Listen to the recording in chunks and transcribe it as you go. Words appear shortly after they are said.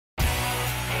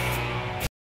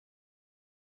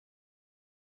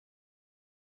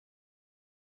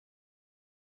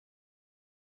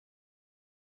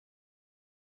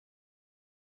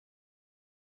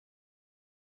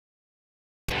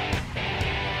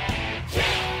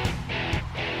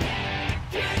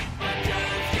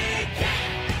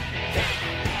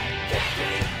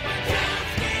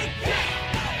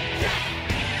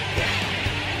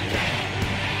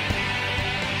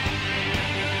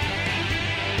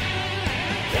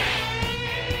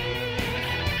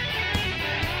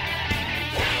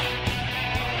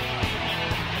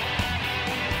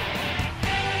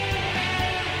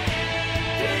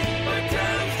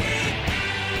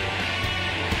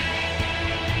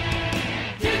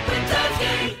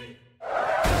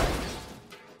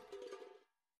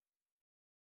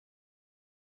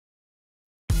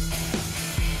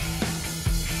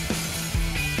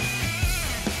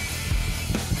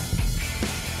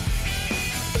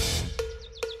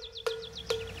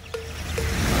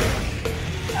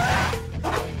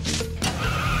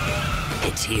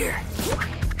here.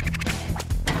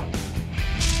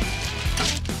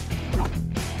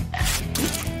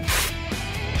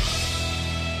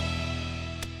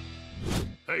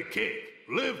 Hey, kid,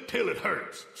 live till it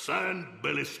hurts. Signed,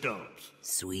 Billy Stumps.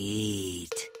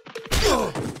 Sweet.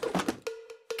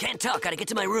 Can't talk, gotta get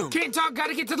to my room. Can't talk,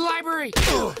 gotta get to the library.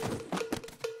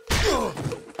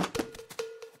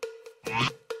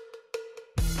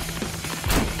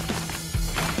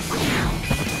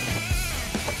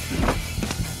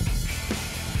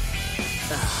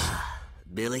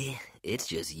 Billy, it's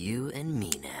just you and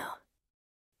me now.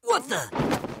 What the?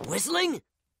 Whistling?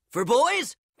 For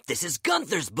boys? This is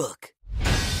Gunther's book.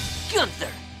 Gunther!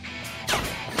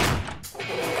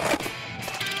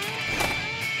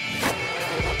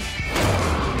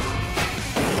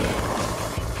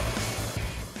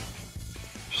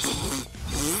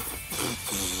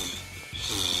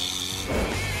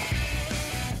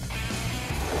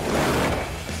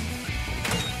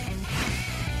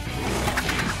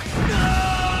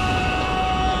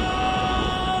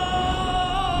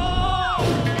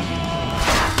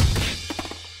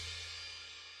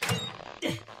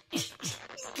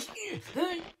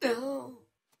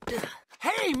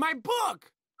 Hey, my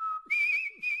book!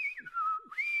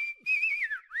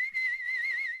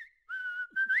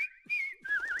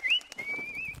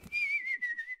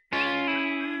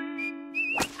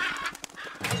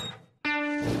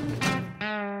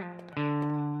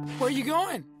 Where are you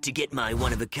going? To get my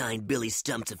one-of-a-kind Billy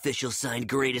Stump's official signed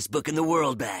greatest book in the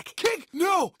world back. Kick!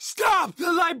 No! Stop!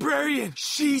 The librarian!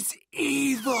 She's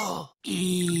evil!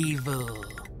 Evil.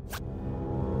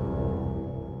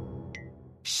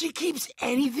 She keeps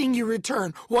anything you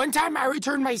return. One time I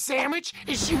returned my sandwich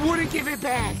and she wouldn't give it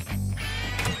back.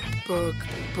 Book,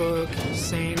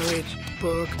 sandwich,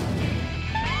 book.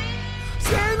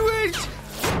 Sandwich!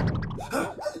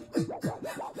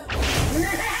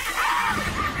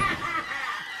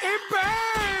 It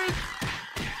burns!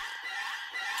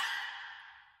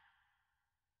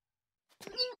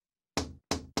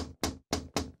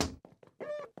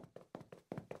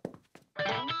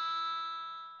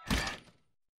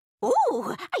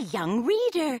 Ooh, a young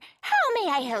reader. How may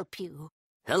I help you?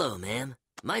 Hello, ma'am.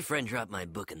 My friend dropped my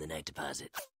book in the night deposit.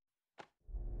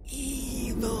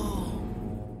 Evil.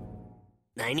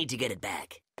 I need to get it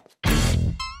back.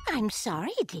 I'm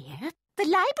sorry, dear. The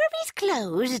library's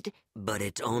closed. But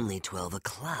it's only 12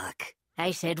 o'clock.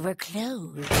 I said we're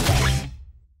closed.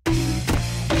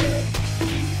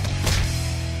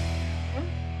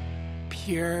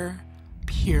 Pure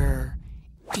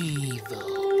evil.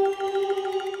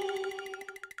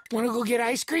 Wanna go get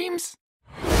ice creams?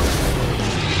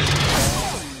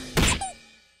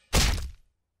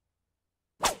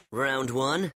 Round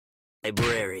 1,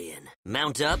 librarian.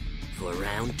 Mount up for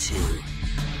round 2.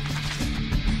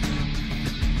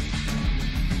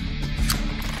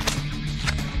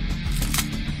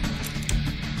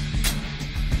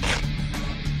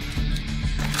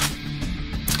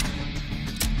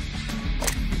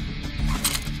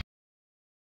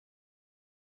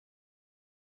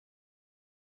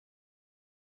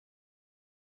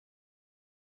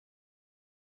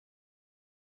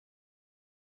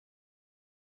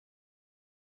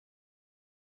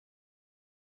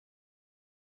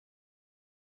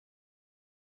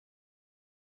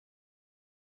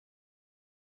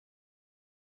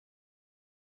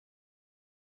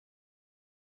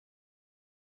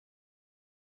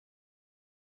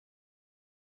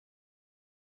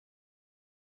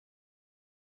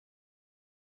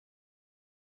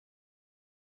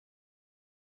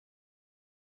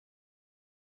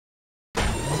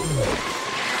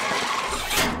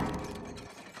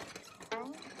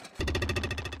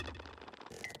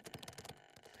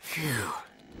 Phew.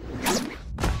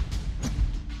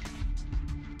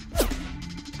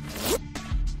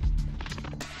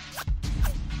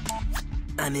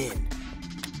 I'm in.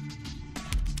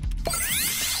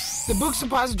 The book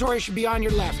suppository should be on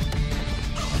your left.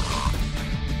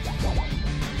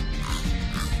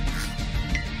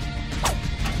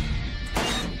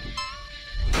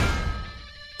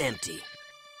 Empty.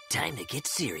 Time to get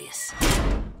serious.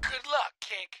 Good luck,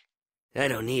 Kink. I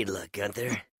don't need luck,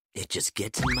 Gunther. It just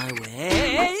gets in my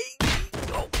way.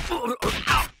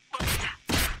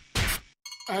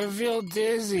 I feel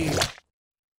dizzy.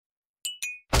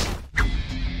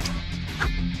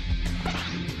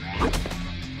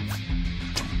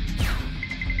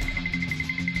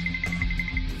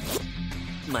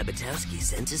 My Batowski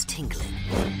sense is tingling.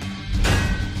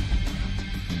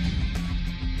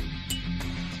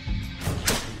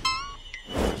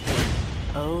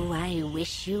 Oh, I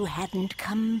wish you hadn't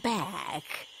come back.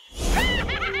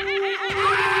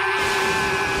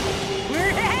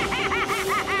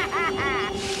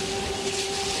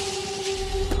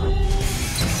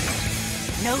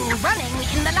 running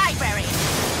in the library.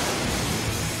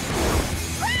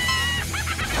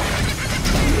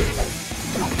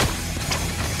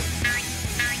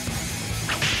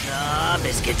 Ah,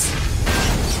 biscuits.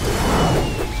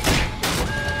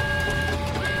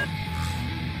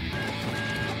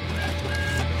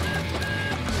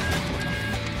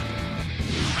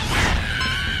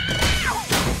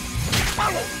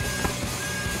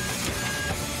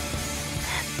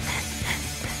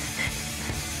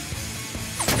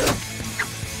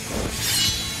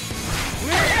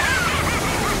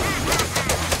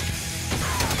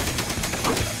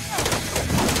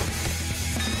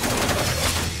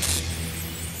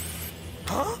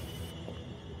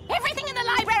 Everything in the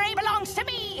library belongs to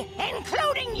me,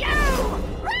 including you!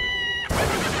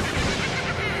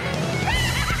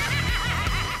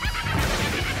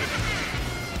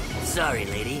 Sorry,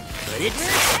 lady, but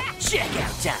it's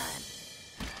checkout time.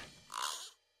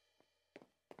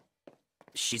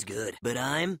 She's good, but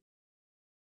I'm...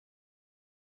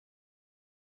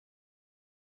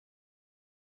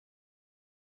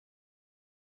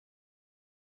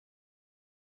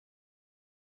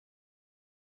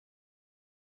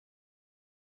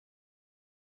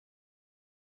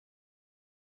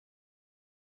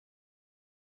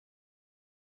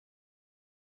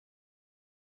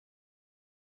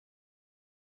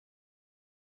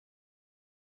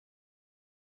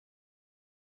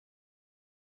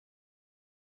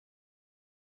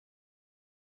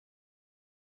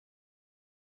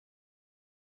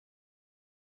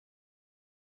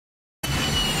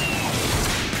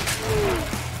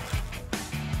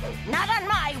 Not on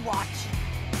my watch.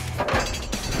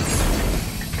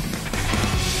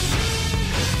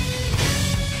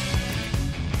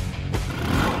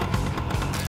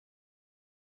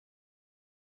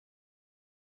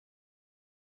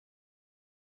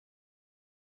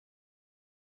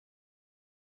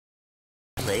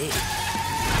 Play.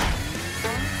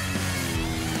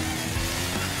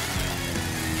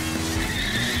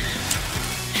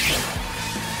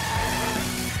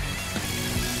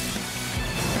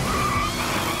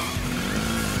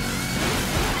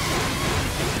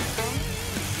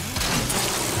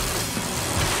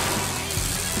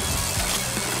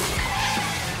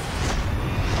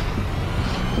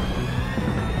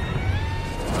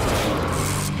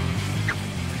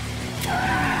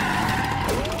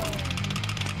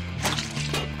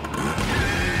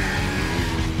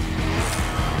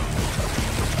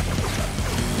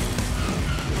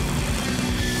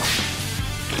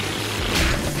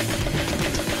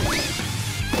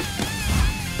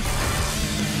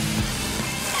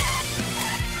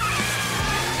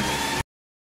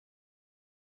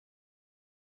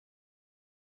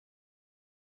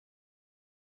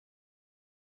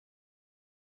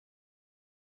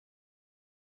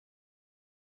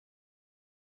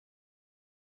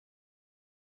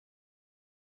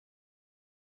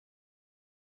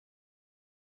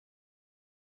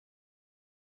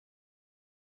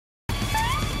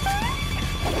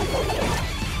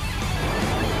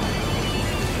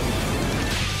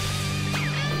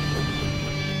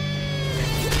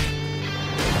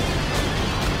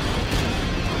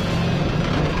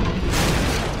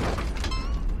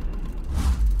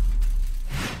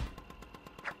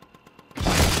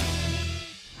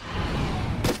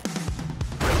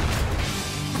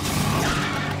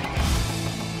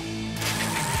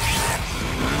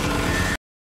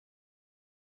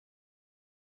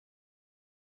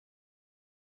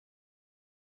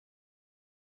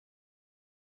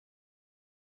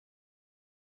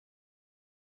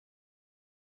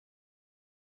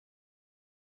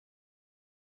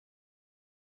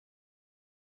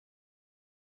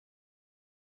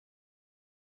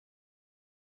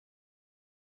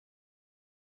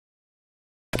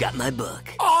 Got my book.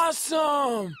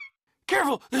 Awesome!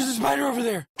 Careful, there's a spider over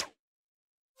there.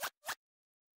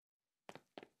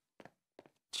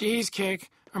 Jeez,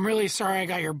 Kick. I'm really sorry I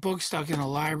got your book stuck in the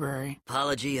library.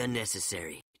 Apology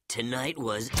unnecessary. Tonight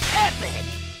was epic!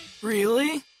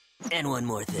 Really? And one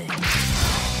more thing.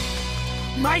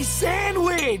 My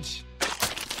sandwich!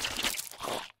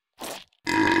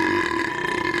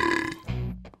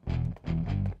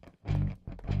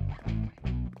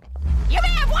 You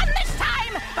may have won this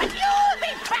time, but you'll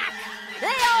be back!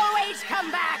 They always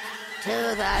come back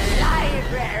to the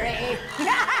library.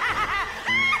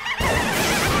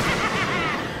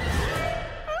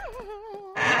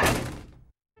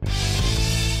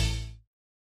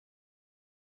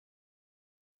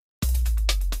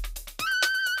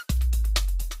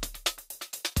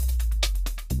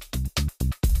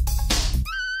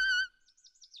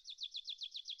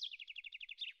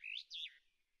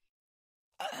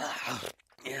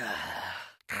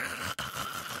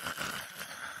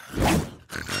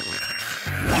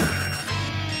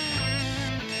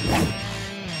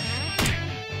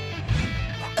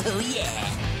 Yeah.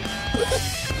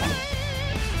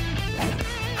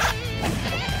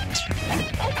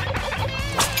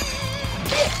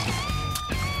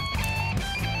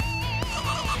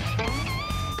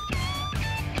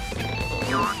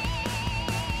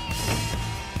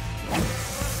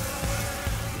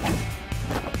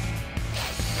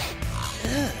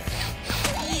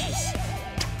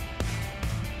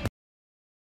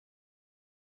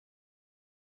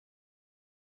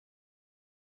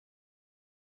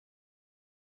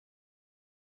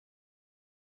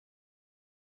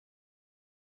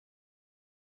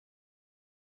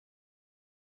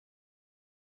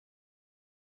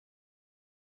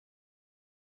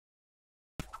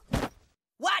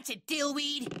 Watch it,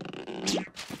 Dillweed.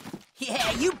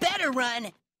 Yeah, you better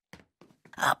run.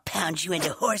 I'll pound you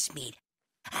into horse meat.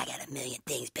 I got a million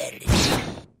things better to do.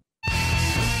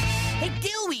 Hey,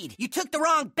 Dillweed, you took the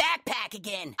wrong backpack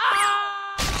again.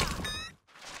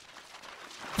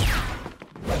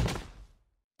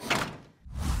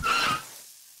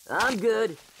 I'm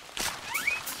good.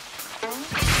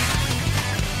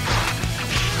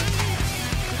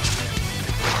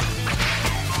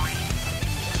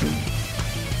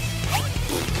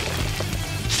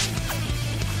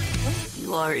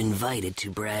 You are invited to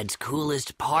Brad's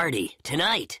coolest party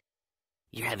tonight.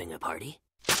 You're having a party?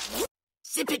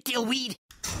 Sip it, Dillweed.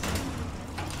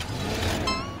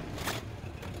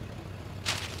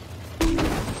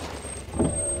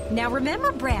 Now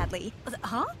remember, Bradley.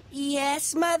 Huh?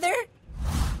 Yes, Mother?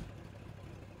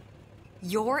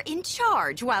 You're in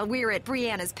charge while we're at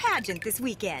Brianna's pageant this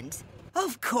weekend.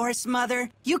 Of course, Mother.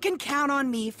 You can count on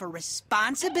me for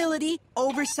responsibility,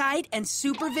 oversight, and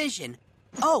supervision.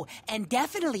 Oh, and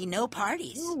definitely no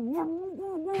parties.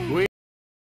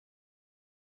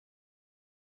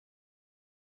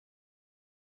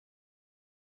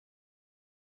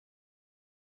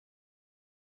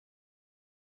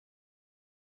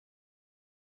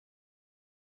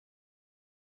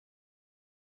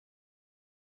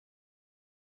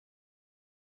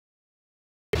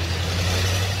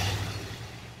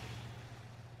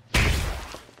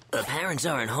 A parents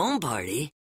aren't home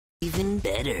party? Even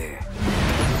better.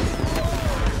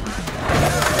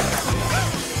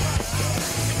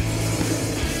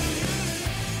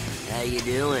 How you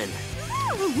doing?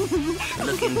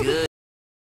 Looking good.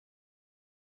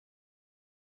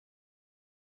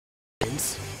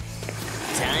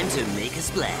 Time to make a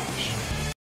splash.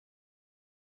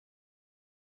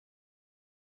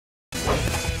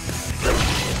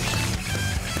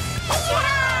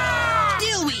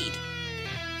 Dillweed!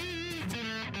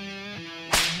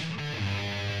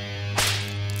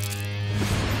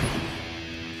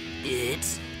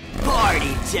 It's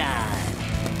party time!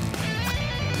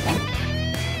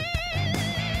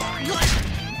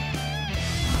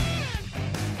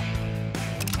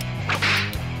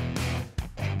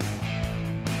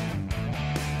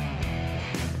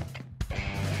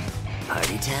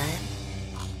 Party time?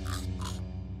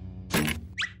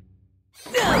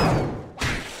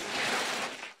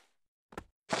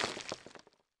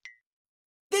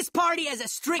 This party has a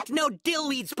strict no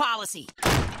dillweeds policy.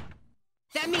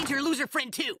 That means your loser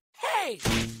friend too. Hey!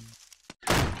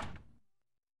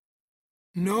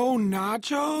 No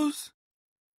nachos?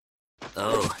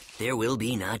 Oh, there will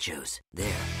be nachos.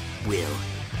 There will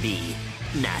be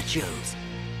nachos.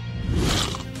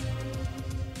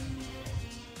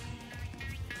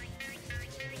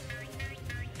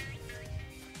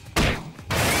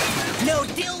 No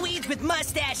dillweeds with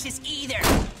mustaches either.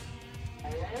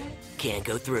 Can't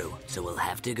go through, so we'll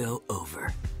have to go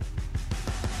over.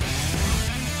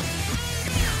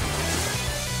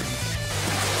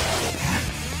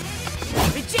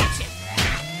 Rejection!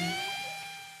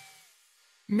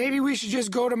 Maybe we should just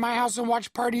go to my house and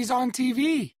watch parties on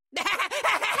TV.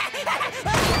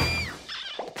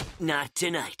 Not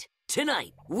tonight.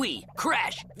 Tonight, we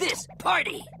crash this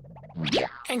party.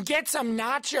 And get some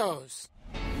nachos.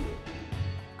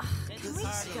 Can we go?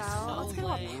 Let's go to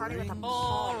a party with a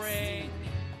boring.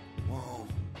 Whoa.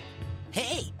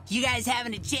 Hey, you guys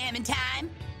having a jamming time?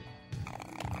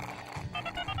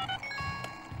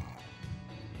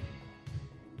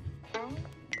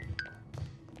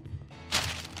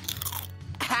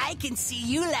 I can see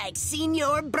you like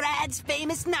Senor Brad's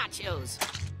famous nachos.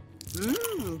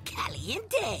 Mmm,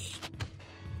 caliente.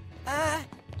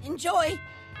 Enjoy.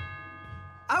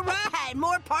 All right,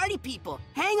 more party people.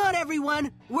 Hang on,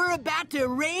 everyone. We're about to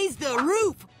raise the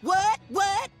roof. What?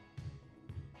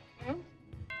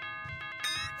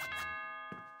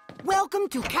 Welcome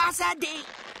to Casa de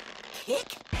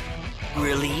Kick.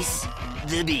 Release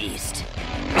the beast.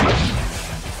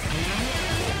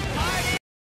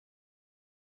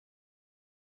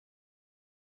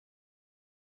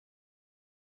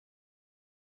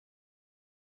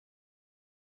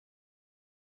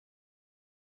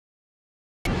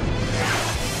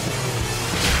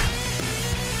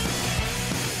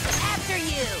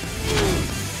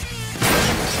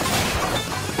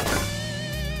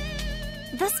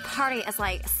 party is,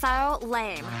 like, so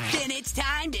lame. Then it's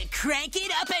time to crank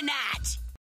it up a notch.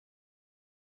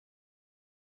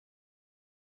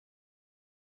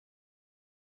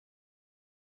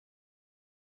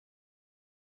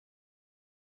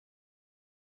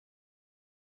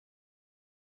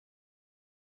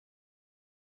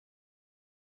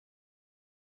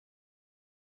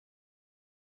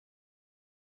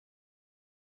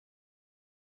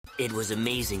 It was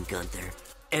amazing, Gunther.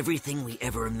 Everything we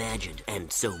ever imagined, and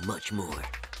so much more.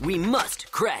 We must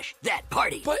crash that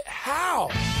party! But how?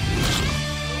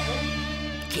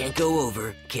 Can't go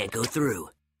over, can't go through.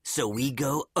 So we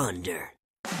go under.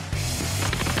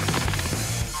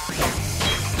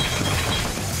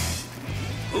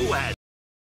 Who had...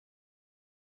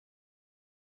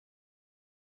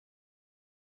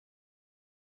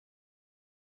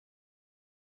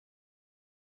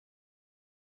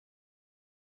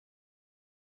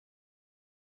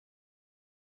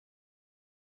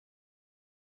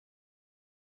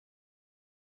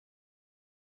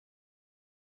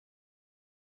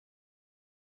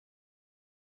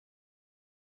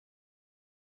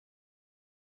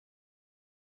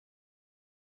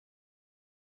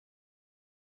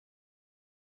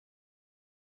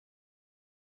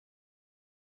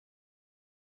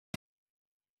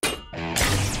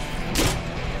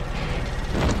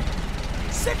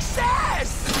 Success!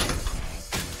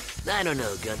 I don't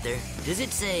know, Gunther. Does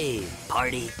it say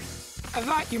party? I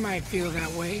thought you might feel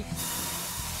that way.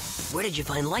 Where did you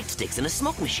find light sticks and a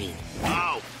smoke machine?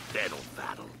 Oh, fiddle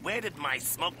faddle. Where did my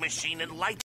smoke machine and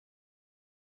light...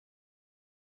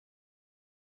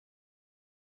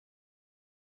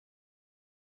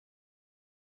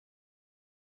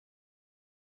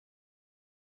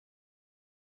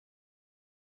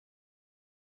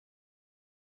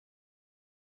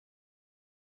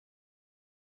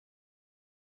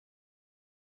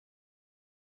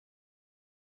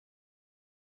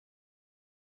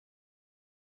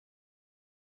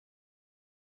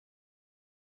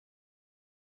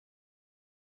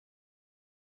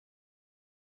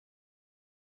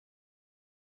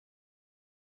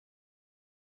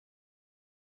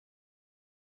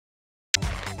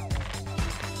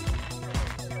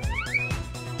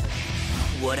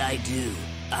 What I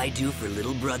do for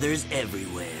little brothers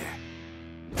everywhere.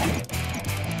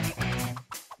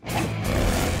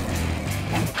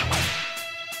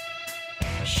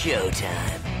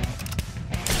 Showtime.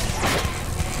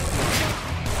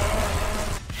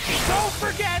 Don't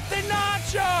forget the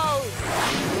nachos!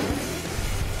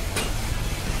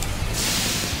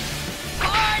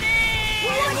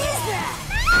 What is that?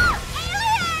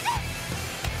 Alien!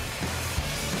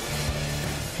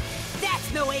 That's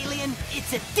no alien,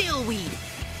 it's a dillweed.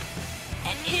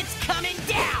 And it's coming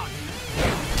down!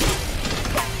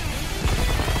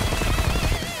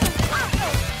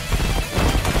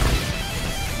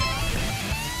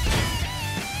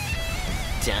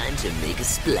 Time to make a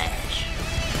splash.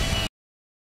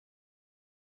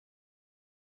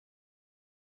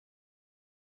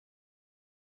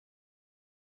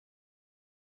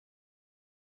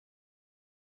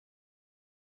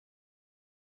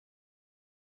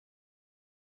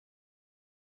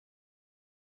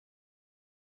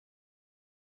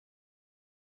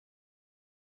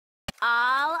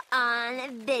 All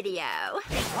on video.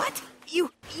 What? You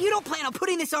don't plan on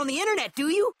putting this on the internet, do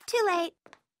you? Too late.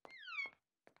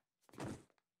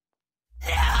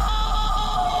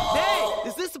 Hey,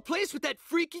 is this the place with that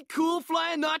freaky cool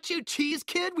flying nacho cheese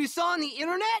kid we saw on the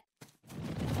internet?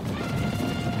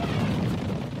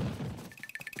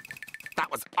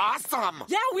 That was awesome!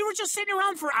 Yeah, we were just sitting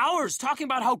around for hours talking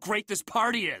about how great this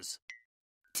party is.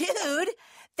 Dude,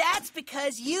 that's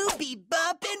because you be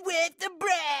bumping with the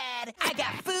bread. I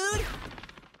got food,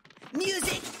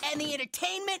 music, and the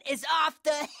entertainment is off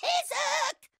the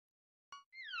hook.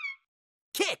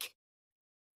 Kick.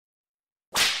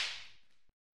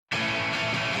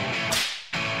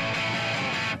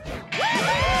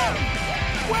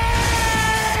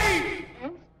 Wait!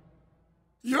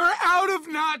 You're out of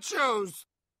nachos!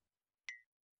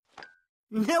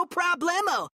 No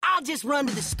problemo. I'll just run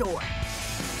to the store.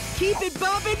 Keep it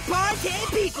bumpin', party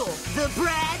people. The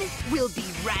bread will be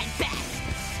right back.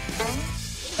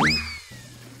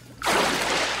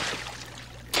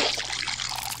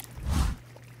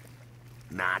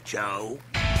 Nacho?